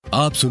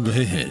आप सुन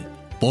रहे हैं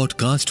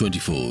पॉडकास्ट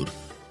 24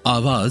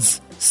 आवाज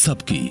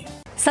सबकी।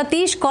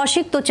 सतीश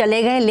कौशिक तो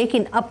चले गए,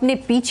 लेकिन अपने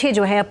पीछे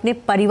जो है अपने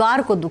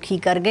परिवार को दुखी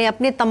कर गए,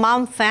 अपने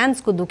तमाम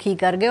फैंस को दुखी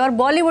कर गए और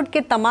बॉलीवुड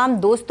के तमाम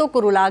दोस्तों को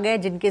रुला गए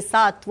जिनके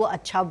साथ वो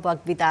अच्छा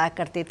वक्त बिताया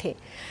करते थे।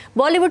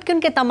 बॉलीवुड के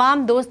उनके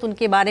तमाम दोस्त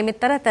उनके बारे में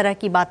तरह तरह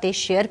की बातें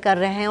शेयर कर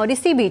रहे हैं और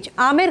इसी बीच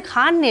आमिर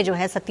खान ने जो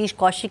है सतीश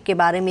कौशिक के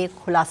बारे में एक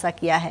खुलासा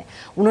किया है।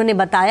 उन्होंने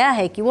बताया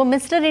है कि वो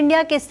मिस्टर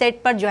इंडिया के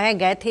सेट पर जो है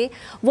गए थे,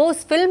 वो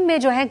उस फिल्म में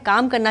जो है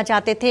काम करना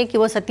चाहते थे कि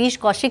वो सतीश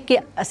कौशिक के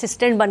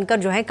असिस्टेंट बनकर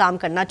जो है काम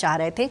करना चाह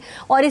रहे थे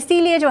और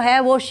इसीलिए जो है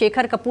वो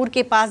शेखर कपूर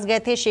के पास गए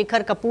थे।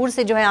 शेखर कपूर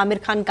से जो है आमिर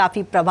खान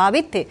काफी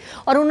प्रभावित थे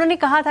और उन्होंने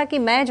कहा था कि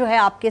मैं जो है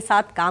आपके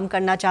साथ काम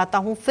करना चाहता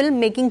हूं, फिल्म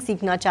मेकिंग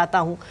सीखना चाहता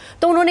हूं।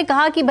 तो उन्होंने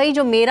कहा कि भाई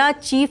जो मेरा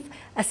चीफ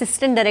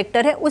असिस्टेंट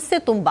डायरेक्टर है उससे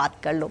तुम बात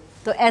कर लो।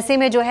 तो ऐसे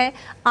में जो है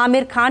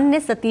आमिर खान ने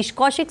सतीश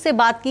कौशिक से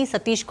बात की।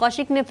 सतीश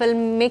कौशिक ने फिल्म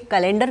में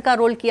कैलेंडर का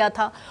रोल किया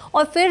था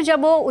और फिर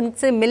जब वो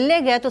उनसे मिलने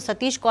गए तो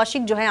सतीश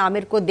कौशिक जो है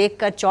आमिर को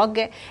देखकर चौंक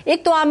गए।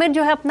 एक तो आमिर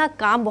जो है अपना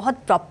काम बहुत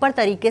प्रॉपर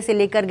तरीके से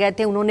लेकर गए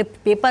थे, उन्होंने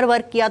पेपर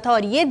वर्क किया था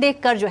और ये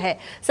देखकर जो है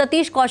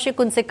सतीश कौशिक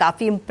उनसे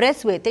काफ़ी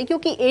इंप्रेस हुए थे,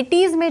 क्योंकि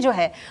 80s में जो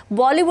है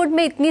बॉलीवुड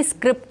में इतनी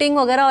स्क्रिप्टिंग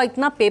वगैरह और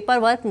इतना पेपर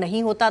वर्क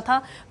नहीं होता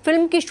था।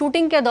 फिल्म की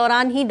शूटिंग के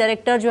दौरान ही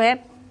डायरेक्टर जो है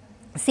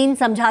सीन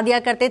समझा दिया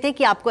करते थे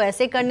कि आपको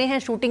ऐसे करने हैं।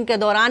 शूटिंग के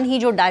दौरान ही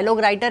जो डायलॉग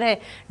राइटर है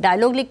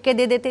डायलॉग लिख के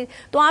दे देते।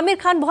 तो आमिर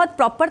खान बहुत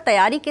प्रॉपर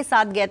तैयारी के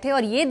साथ गए थे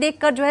और ये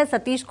देखकर जो है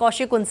सतीश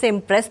कौशिक उनसे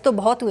इम्प्रेस तो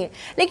बहुत हुए,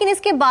 लेकिन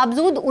इसके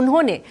बावजूद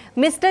उन्होंने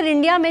मिस्टर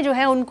इंडिया में जो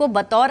है उनको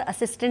बतौर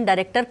असिस्टेंट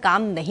डायरेक्टर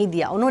काम नहीं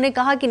दिया। उन्होंने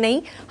कहा कि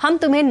नहीं, हम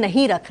तुम्हें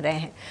नहीं रख रहे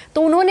हैं।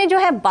 तो उन्होंने जो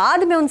है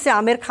बाद में उनसे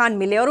आमिर खान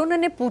मिले और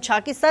उन्होंने पूछा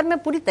कि सर मैं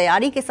पूरी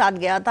तैयारी के साथ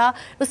गया था,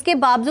 उसके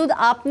बावजूद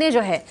आपने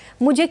जो है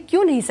मुझे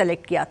क्यों नहीं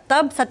सेलेक्ट किया।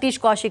 तब सतीश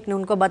कौशिक ने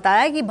उनको बताया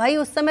कि भाई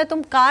उस समय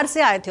तुम कार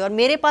से आए थे और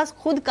मेरे पास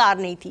खुद कार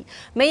नहीं थी।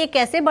 मैं ये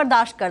कैसे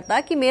बर्दाश्त करता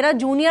कि मेरा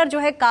जूनियर जो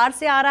है कार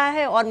से आ रहा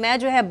है और मैं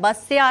जो है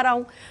बस से आ रहा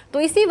हूँ। तो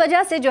इसी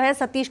वजह से जो है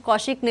सतीश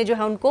कौशिक ने जो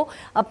है उनको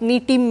अपनी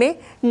टीम में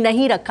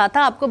नहीं रखा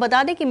था। आपको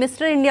बता दें कि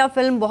मिस्टर इंडिया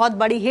फिल्म बहुत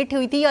बड़ी हिट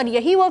हुई थी और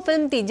यही वो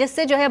फिल्म थी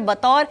जिससे जो है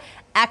बतौर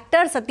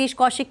एक्टर सतीश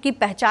कौशिक की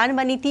पहचान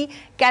बनी थी।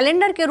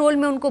 कैलेंडर के रोल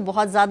में उनको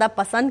बहुत ज़्यादा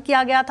पसंद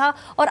किया गया था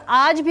और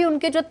आज भी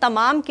उनके जो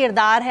तमाम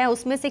किरदार हैं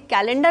उसमें से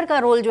कैलेंडर का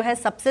रोल जो है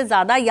सबसे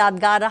ज़्यादा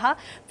यादगार रहा।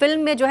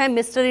 फिल्म में जो है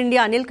मिस्टर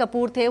इंडिया अनिल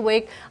कपूर थे, वो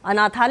एक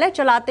अनाथालय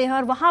चलाते हैं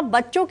और वहाँ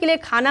बच्चों के लिए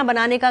खाना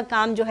बनाने का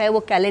काम जो है वो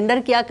कैलेंडर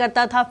किया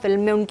करता था।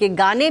 फिल्म में उनके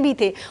गाने भी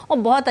थे और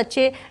बहुत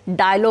अच्छे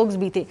डायलॉग्स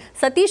भी थे।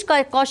 सतीश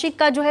कौशिक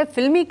का जो है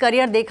फिल्मी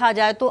करियर देखा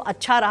जाए तो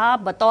अच्छा रहा।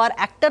 बतौर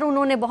एक्टर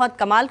उन्होंने बहुत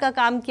कमाल का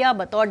काम किया,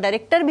 बतौर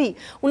डायरेक्टर भी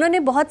उन्होंने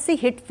बहुत सी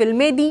हिट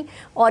फिल्में दी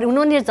और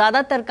उन्होंने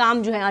ज़्यादातर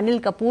काम जो है अनिल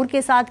कपूर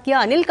के साथ किया।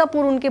 अनिल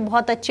कपूर उनके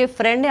बहुत अच्छे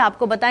फ्रेंड हैं।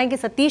 आपको बताएं कि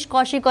सतीश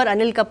कौशिक और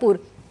अनिल कपूर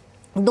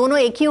दोनों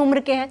एक ही उम्र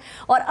के हैं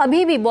और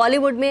अभी भी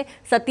बॉलीवुड में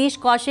सतीश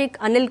कौशिक,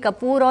 अनिल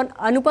कपूर और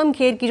अनुपम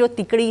खेर की जो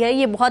तिकड़ी है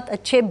ये बहुत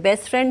अच्छे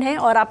बेस्ट फ्रेंड हैं।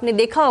 और आपने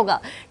देखा होगा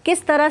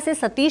किस तरह से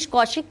सतीश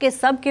कौशिक के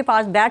सब के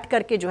पास बैठ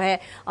करके जो है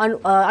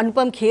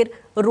अनुपम खेर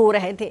रो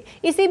रहे थे।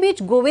 इसी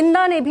बीच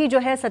गोविंदा ने भी जो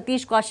है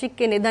सतीश कौशिक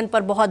के निधन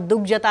पर बहुत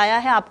दुख जताया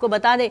है। आपको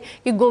बता दें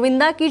कि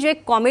गोविंदा की जो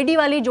एक कॉमेडी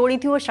वाली जोड़ी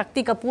थी वो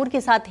शक्ति कपूर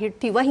के साथ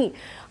हिट थी, वहीं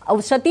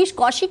सतीश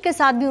कौशिक के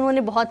साथ भी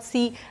उन्होंने बहुत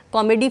सी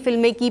कॉमेडी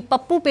फिल्में की।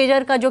 पप्पू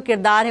पेजर का जो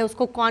किरदार है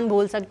उसको कौन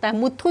भूल सकता है।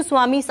 मुथु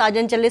स्वामी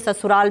साजन चले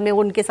ससुराल में वो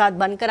उनके साथ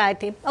बनकर आए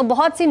थे और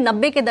बहुत सी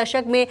 90 के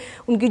दशक में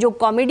उनकी जो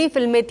कॉमेडी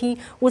फिल्में थी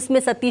उसमें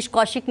सतीश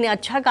कौशिक ने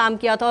अच्छा काम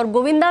किया था। और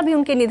गोविंदा भी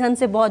उनके निधन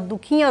से बहुत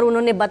दुखी हैं और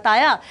उन्होंने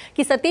बताया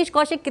कि सतीश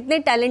कौशिक कितने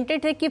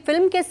टैलेंटेड थे कि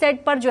फिल्म के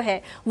सेट पर जो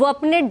है वो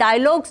अपने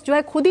डायलॉग्स जो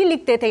है खुद ही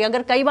लिखते थे।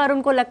 अगर कई बार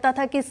उनको लगता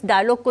था कि इस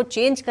डायलॉग को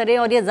चेंज करें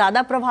और ये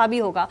ज़्यादा प्रभावी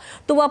होगा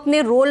तो वो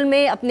अपने रोल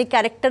में, अपने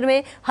कैरेक्टर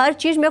में, हर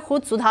चीज़ में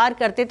खुद सुधार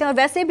करते थे। और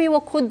वैसे भी वो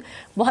खुद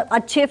बहुत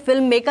अच्छे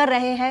फिल्म मेकर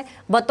रहे हैं।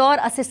 बतौर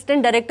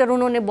असिस्टेंट डायरेक्टर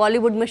उन्होंने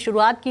बॉलीवुड में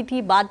शुरुआत की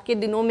थी। बाद के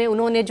दिनों में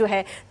उन्होंने जो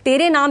है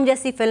तेरे नाम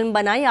जैसी फिल्म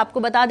बनाई। आपको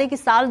बता दें कि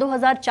साल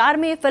 2004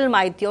 में ये फिल्म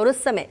आई थी और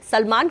उस समय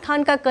सलमान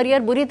खान का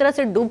करियर बुरी तरह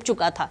से डूब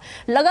चुका था।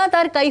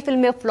 लगातार कई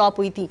फिल्में फ्लॉप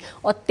हुई थी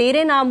और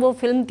तेरे नाम वो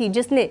फिल्म थी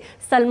जिसने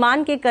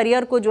सलमान के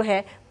करियर को जो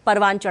है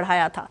परवान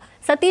चढ़ाया था।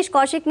 सतीश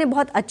कौशिक ने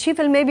बहुत अच्छी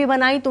फिल्में भी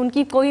बनाई, तो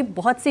उनकी कोई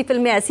बहुत सी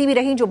फिल्में ऐसी भी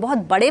रहीं जो बहुत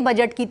बड़े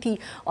बजट की थी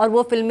और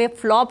वो फिल्में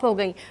फ्लॉप हो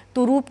गई।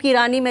 तो रूप की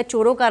रानी में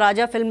चोरों का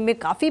राजा फिल्म में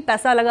काफ़ी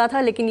पैसा लगा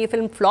था लेकिन ये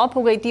फिल्म फ्लॉप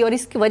हो गई थी और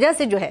इसकी वजह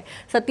से जो है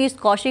सतीश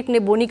कौशिक ने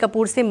बोनी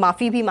कपूर से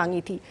माफ़ी भी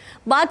मांगी थी।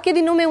 बाद के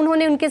दिनों में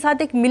उन्होंने उनके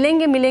साथ एक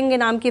मिलेंगे मिलेंगे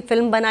नाम की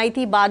फिल्म बनाई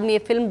थी। बाद में ये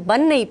फिल्म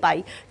बन नहीं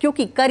पाई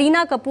क्योंकि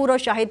करीना कपूर और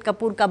शाहिद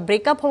कपूर का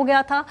ब्रेकअप हो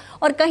गया था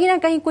और कहीं ना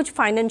कहीं कुछ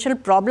फाइनेंशियल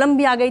प्रॉब्लम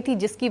भी आ गई थी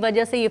जिसकी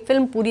वजह से ये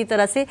फिल्म पूरी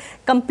तरह से से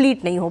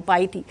कंप्लीट नहीं हो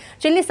पाई थी।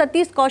 चलिए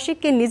सतीश कौशिक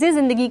के निजी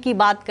जिंदगी की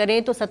बात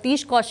करें तो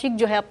सतीश कौशिक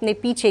जो है अपने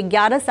पीछे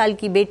 11 साल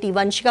की बेटी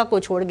वंशिका को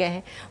छोड़ गए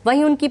हैं।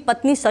 वहीं उनकी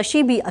पत्नी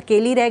शशि भी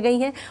अकेली रह गई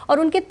हैं और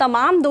उनके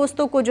तमाम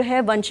दोस्तों को जो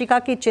है वंशिका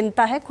की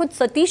चिंता है। खुद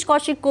सतीश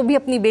कौशिक को भी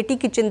अपनी बेटी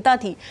की चिंता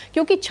थी,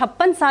 क्योंकि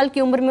 56 साल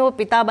की उम्र में वो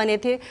पिता बने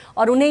थे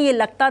और उन्हें ये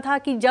लगता था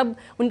कि जब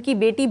उनकी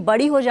बेटी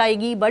बड़ी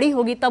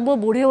होगी तब वो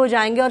बूढ़े हो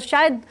जाएंगे और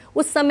शायद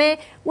उस समय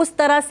उस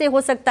तरह से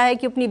हो सकता है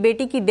कि अपनी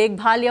बेटी की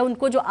देखभाल या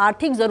उनको जो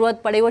आर्थिक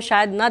ज़रूरत पड़े वो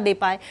शायद ना दे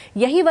पाए।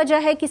 यही वजह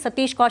है कि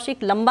सतीश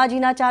कौशिक लंबा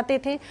जीना चाहते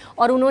थे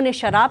और उन्होंने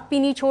शराब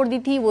पीनी छोड़ दी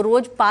थी। वो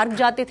रोज़ पार्क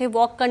जाते थे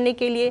वॉक करने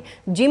के लिए,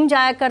 जिम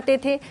जाया करते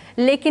थे,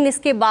 लेकिन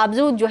इसके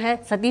बावजूद जो है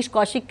सतीश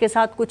कौशिक के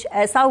साथ कुछ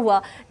ऐसा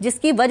हुआ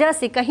जिसकी वजह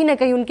से कहीं ना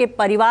कहीं उनके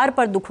परिवार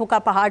पर दुखों का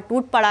पहाड़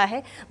टूट पड़ा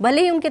है।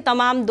 भले ही उनके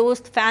तमाम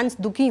दोस्त फैंस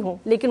दुखी हों,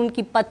 लेकिन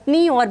उनकी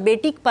पत्नी और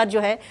बेटी पर जो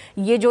है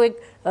ये जो एक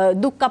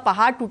दुख का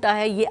पहाड़ टूटा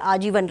है ये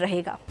आजीवन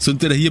रहेगा।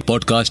 सुनते रहिए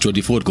पॉडकास्ट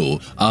 24 को,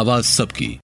 आवाज सबकी।